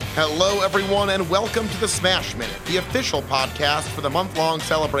Hello, everyone, and welcome to the Smash Minute, the official podcast for the month-long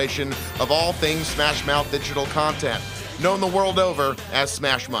celebration of all things Smash Mouth digital content, known the world over as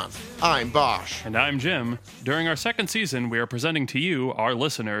Smash Month. I'm Bosch. And I'm Jim. During our second season, we are presenting to you, our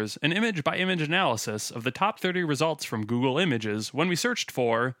listeners, an image-by-image analysis of the top 30 results from Google Images when we searched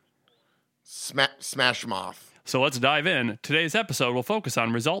for Smash Moth. So let's dive in. Today's episode will focus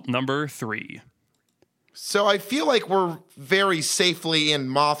on result number 3. So I feel like we're very safely in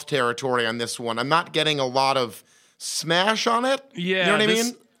Moth territory on this one. I'm not getting a lot of Smash on it. Yeah, you know what I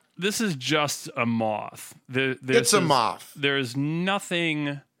mean? This is just a Moth. It's a Moth. There's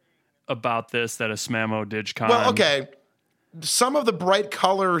nothing about this that a Smamo Digicon... Well, okay. Some of the bright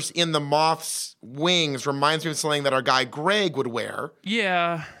colors in the Moth's wings reminds me of something that our guy Greg would wear.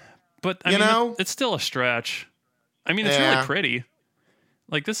 Yeah, but I mean, it's still a stretch. I mean, it's really pretty.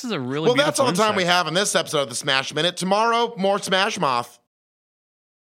 Like, this is a really beautiful that's all the time insect. we have in this episode of the Smash Minute. Tomorrow, more Smash Moth.